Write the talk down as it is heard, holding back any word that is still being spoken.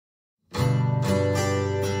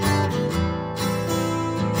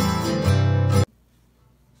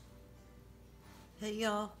Hey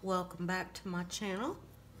y'all, welcome back to my channel.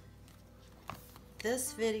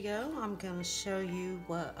 This video I'm going to show you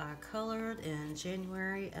what I colored in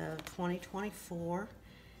January of 2024,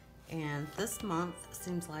 and this month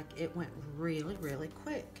seems like it went really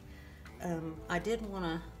quick. I did want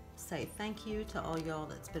to say thank you to all y'all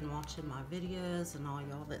that's been watching my videos and all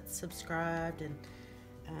y'all that's subscribed, and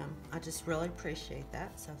I just really appreciate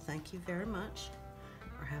that, so thank you very much.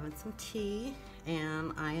 We're having some tea,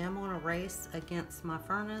 and I am on a race against my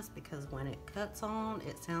furnace because when it cuts on,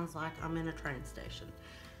 it sounds like I'm in a train station.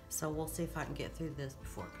 So we'll see if I can get through this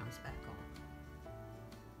before it comes back on.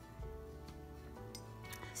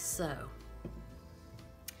 So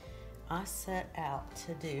I set out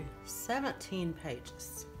to do 17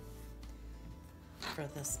 pages for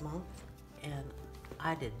this month, and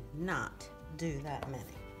I did not do that many.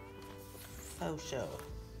 Faux show.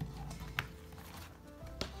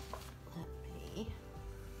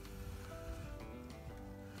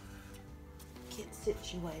 Get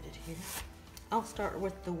situated here. I'll start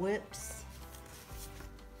with the Whips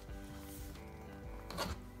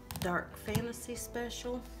Dark Fantasy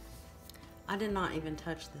Special. I did not even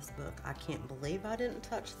touch this book. I can't believe I didn't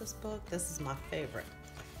touch this book. This is my favorite.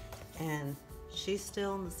 And she's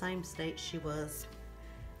still in the same state she was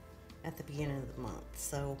at the beginning of the month.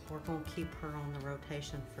 So we're going to keep her on the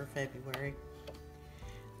rotation for February.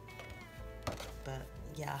 But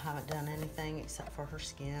yeah, I haven't done anything except for her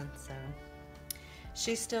skin, so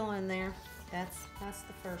she's still in there. That's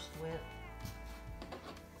the first whip.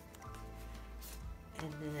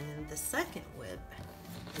 And then the second whip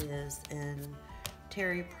is in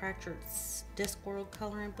Terry Pratchett's Discworld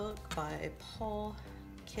coloring book by Paul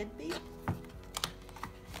Kidby.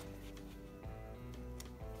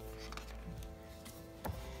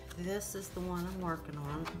 This is the one I'm working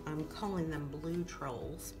on. I'm calling them Blue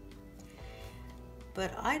Trolls.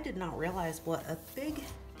 But I did not realize what a big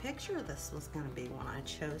picture this was going to be when I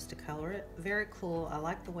chose to color it. Very cool. I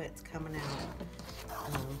like the way it's coming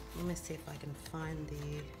out. Let me see if I can find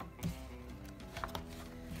the...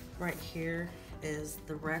 Right here is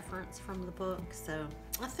the reference from the book. So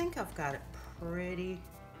I think I've got it pretty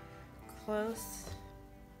close.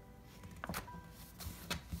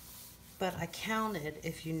 But I counted,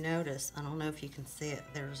 if you notice, I don't know if you can see it,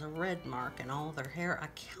 there's a red mark in all their hair. I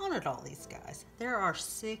counted all these guys. There are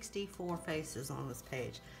 64 faces on this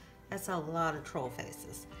page. That's a lot of troll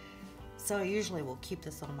faces. So I usually will keep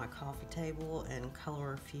this on my coffee table and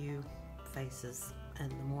color a few faces in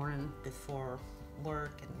the morning before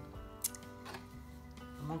work. And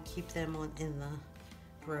I'm gonna keep them in the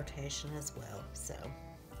rotation as well. So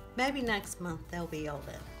maybe next month they'll be all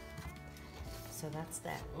done. So that's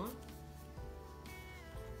that one.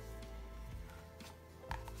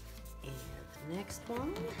 Next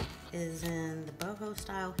one is in the Boho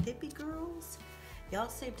Style Hippie Girls. Y'all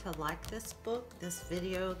seem to like this book. This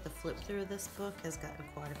video, the flip through of this book has gotten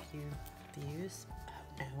quite a few views.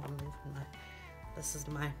 Now I'm moving my, this is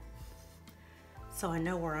my, so I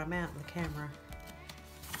know where I'm at in the camera.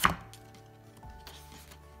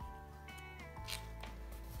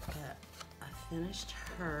 But I finished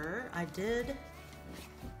her. I did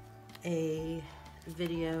a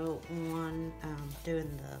video on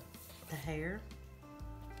doing the hair,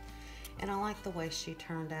 and I like the way she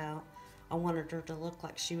turned out. I wanted her to look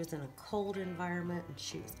like she was in a cold environment, and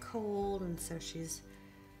she was cold, and so she's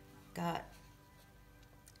got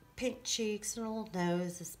pink cheeks and her little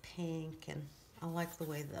nose is pink, and I like the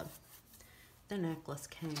way the necklace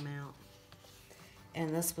came out.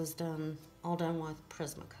 And this was all done with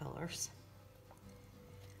Prismacolors,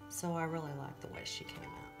 so I really like the way she came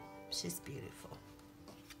out. She's beautiful.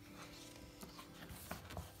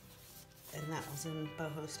 And that was in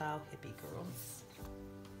Boho Style Hippie Girls.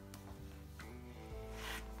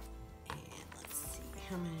 And let's see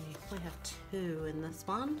how many, we have 2 in this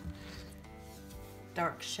one.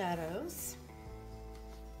 Dark Shadows.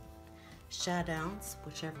 Shadowns,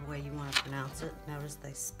 whichever way you want to pronounce it. Notice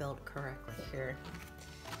they spelled it correctly here.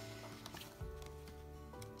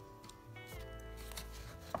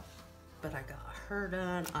 But I got her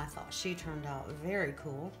done. I thought she turned out very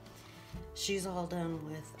cool. She's all done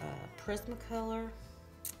with Prismacolor,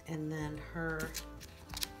 and then her,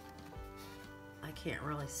 I can't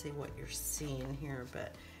really see what you're seeing here,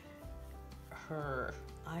 but her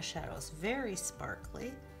eyeshadow is very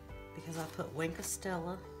sparkly because I put Wink of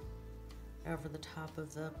Stella over the top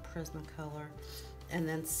of the Prismacolor, and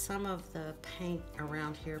then some of the paint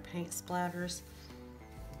around here, paint splatters,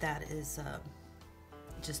 that is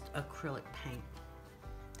just acrylic paint.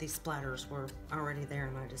 These splatters were already there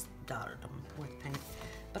and I just dotted them with paint.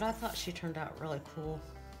 But I thought she turned out really cool.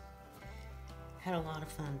 Had a lot of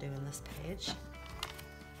fun doing this page.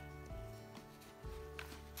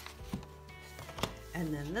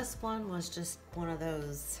 And then this one was just one of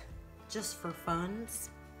those just for funs.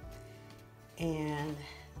 And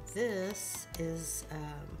this is,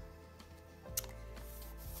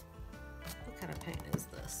 what kind of paint is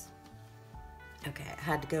this? Okay, I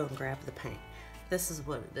had to go and grab the paint. This is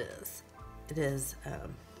what it is. It is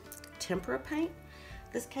tempera paint.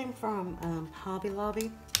 This came from Hobby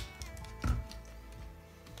Lobby. And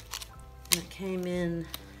it came in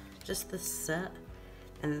just this set.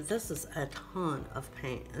 And this is a ton of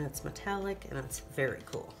paint, and it's metallic, and it's very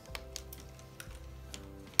cool.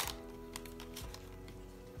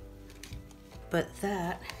 But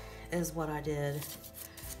that is what I did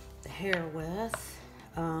the hair with.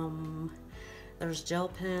 There's gel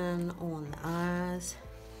pen on the eyes,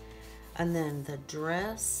 and then the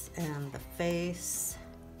dress and the face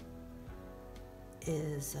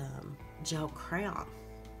is gel crayon,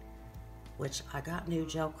 which I got new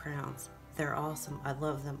gel crayons. They're awesome. I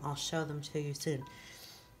love them. I'll show them to you soon.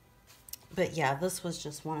 But yeah, this was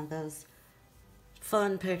just one of those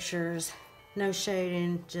fun pictures. No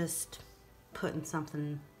shading, just putting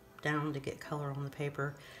something down to get color on the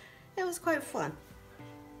paper. It was quite fun.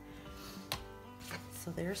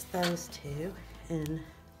 So there's those two in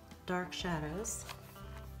dark shadows.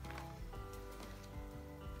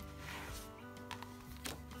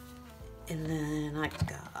 And then I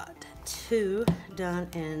got two done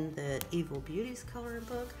in the Evil Beauties coloring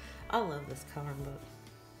book. I love this coloring book.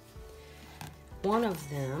 One of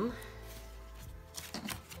them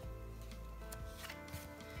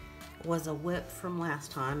was a whip from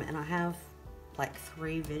last time, and I have like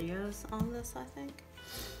 3 videos on this, I think,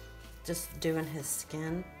 just doing his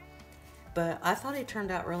skin. But I thought he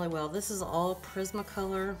turned out really well. This is all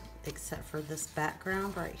Prismacolor except for this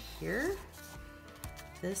background right here.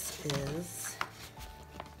 This is,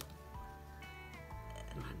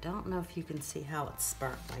 and I don't know if you can see how it's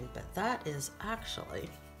sparkling, but that is actually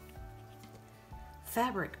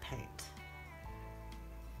fabric paint.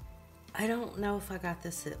 I don't know if I got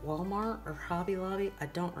this at Walmart or Hobby Lobby. I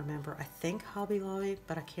don't remember. I think Hobby Lobby,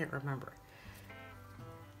 but I can't remember.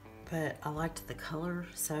 But I liked the color,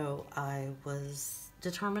 so I was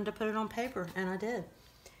determined to put it on paper, and I did.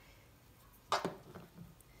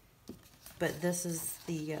 But this is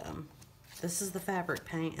the fabric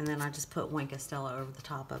paint, and then I just put Wink Estella over the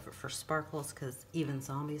top of it for sparkles, because even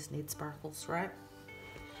zombies need sparkles, right?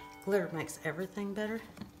 Glitter makes everything better.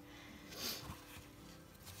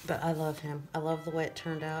 But I love him. I love the way it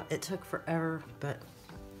turned out. It took forever, but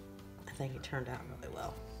I think it turned out really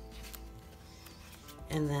well.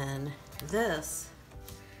 And then this,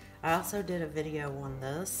 I also did a video on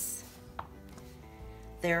this.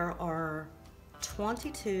 There are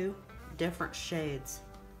 22 different shades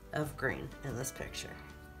of green in this picture.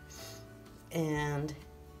 And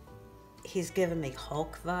he's giving me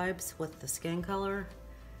Hulk vibes with the skin color.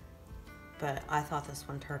 But I thought this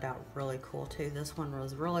one turned out really cool too. This one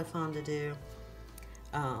was really fun to do.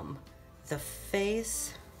 The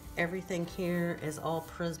face, everything here is all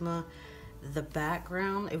Prisma. The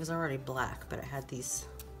background, it was already black, but it had these,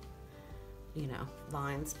 you know,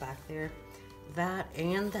 lines back there. That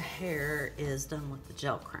and the hair is done with the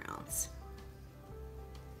gel crayons.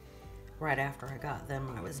 Right after I got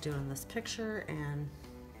them, I was doing this picture, and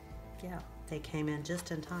yeah, they came in just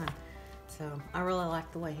in time. So I really like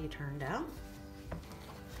the way he turned out.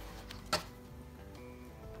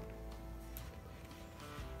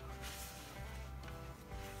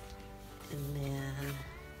 And then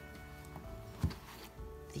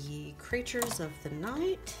the creatures of the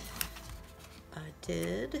night, I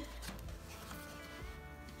did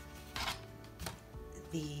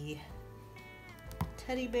the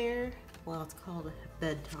teddy bear, well, it's called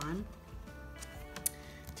Bedtime.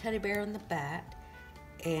 Teddy bear in the bat.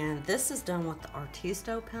 And this is done with the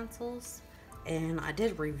Artisto pencils, and I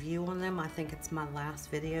did a review on them. I think it's my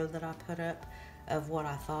last video that I put up of what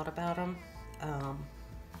I thought about them.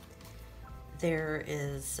 There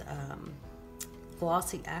is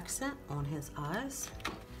glossy accent on his eyes,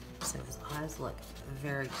 so his eyes look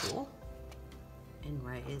very cool and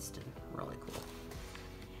raised and really cool.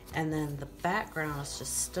 And then the background is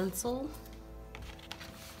just stencil.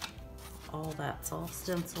 All that's all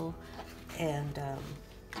stencil, and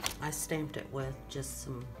I stamped it with just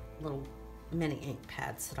some little mini ink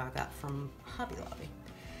pads that I got from Hobby Lobby.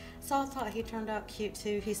 So I thought he turned out cute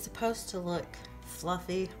too. He's supposed to look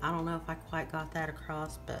fluffy. I don't know if I quite got that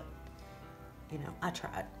across, but you know, I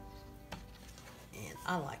tried. And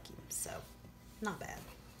I like him, so not bad.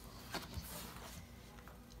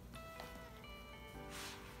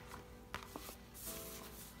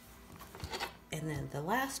 And then the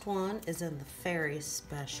last one is in the Fairy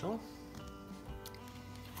Special.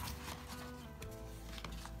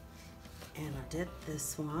 did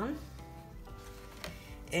this one.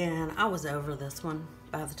 And I was over this one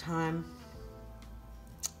by the time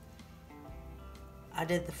I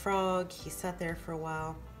did the frog. He sat there for a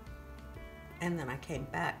while. And then I came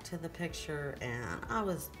back to the picture and I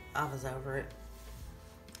was over it.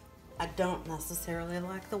 I don't necessarily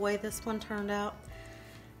like the way this one turned out,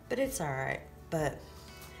 but it's alright. But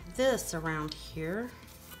this around here,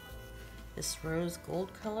 this rose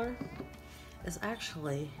gold color, is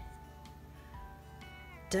actually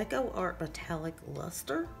Deco Art Metallic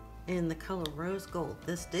Luster in the color rose gold.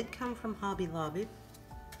 This did come from Hobby Lobby.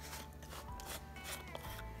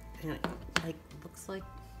 And it looks like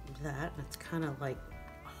that. It's kind of like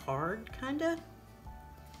hard, kind of.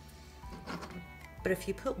 But if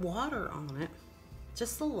you put water on it,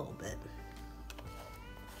 just a little bit,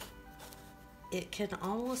 it can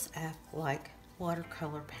almost act like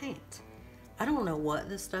watercolor paint. I don't know what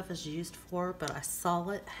this stuff is used for, but I saw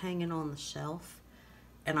it hanging on the shelf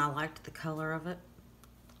and I liked the color of it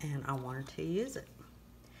and I wanted to use it.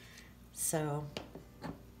 So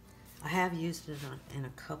I have used it in a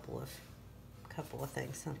couple of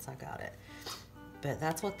things since I got it, but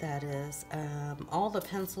that's what that is. All the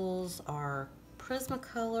pencils are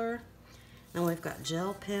Prismacolor, and we've got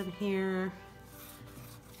gel pen here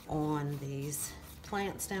on these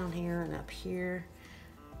plants down here and up here.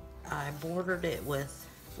 I bordered it with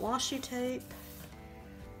washi tape,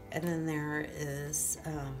 and then there is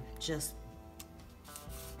just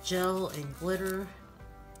gel and glitter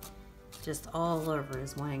just all over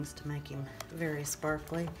his wings to make him very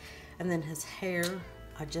sparkly. And then his hair,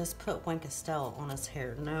 I just put Wink of Stella on his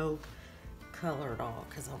hair, no color at all,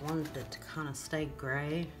 because I wanted it to kind of stay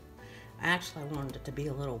gray. I actually wanted it to be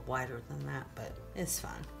a little whiter than that, but it's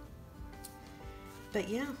fine. But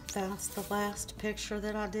yeah, that's the last picture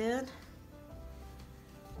that I did.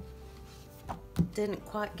 Didn't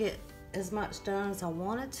quite get as much done as I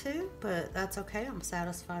wanted to, but that's okay. I'm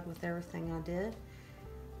satisfied with everything I did.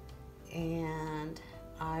 And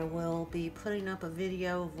I will be putting up a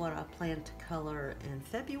video of what I plan to color in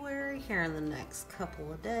February here in the next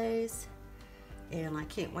couple of days. And I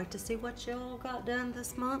can't wait to see what y'all got done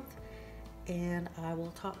this month. And I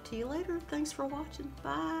will talk to you later. Thanks for watching.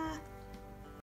 Bye.